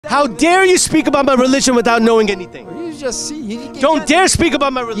How dare you speak about my religion without knowing anything? You just see. Don't dare speak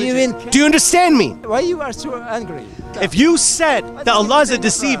about my religion. Do you understand me? Why you are so angry? If you said that Allah is a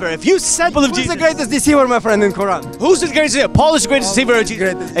deceiver, if you said believe Who's Jesus, the greatest deceiver, my friend, in Quran? who's the greatest deceiver? Paul is the greatest deceiver. Or Jesus?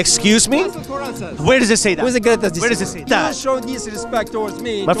 Greatest. Excuse me? That's what Quran says. Where does it say that? Who's the greatest deceiver? Where does it say You that? show disrespect towards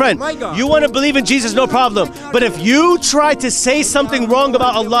me. My friend, my God. you want to believe in Jesus, no problem. But if you try to say something wrong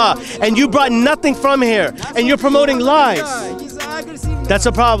about Allah and you brought nothing from here and you're promoting lies, He's aggressive. that's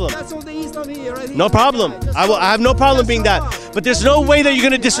a problem. That's all the Islam here. Right? No problem. I have no problem being that. But there's no way that you're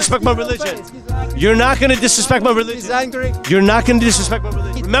going to disrespect my religion. You're not going to disrespect my He's religion. angry. You're not going to disrespect my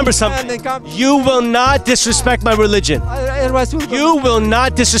religion. Remember something. You will not disrespect my religion. You will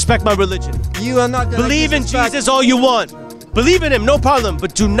not disrespect my religion. You are not gonna Believe in disrespect- Jesus all you want. Believe in him, no problem.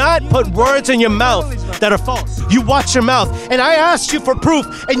 But do not put words in your mouth that are false. You watch your mouth. And I asked you for proof,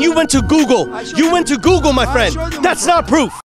 and you went to Google. You went to Google, my friend. That's not proof.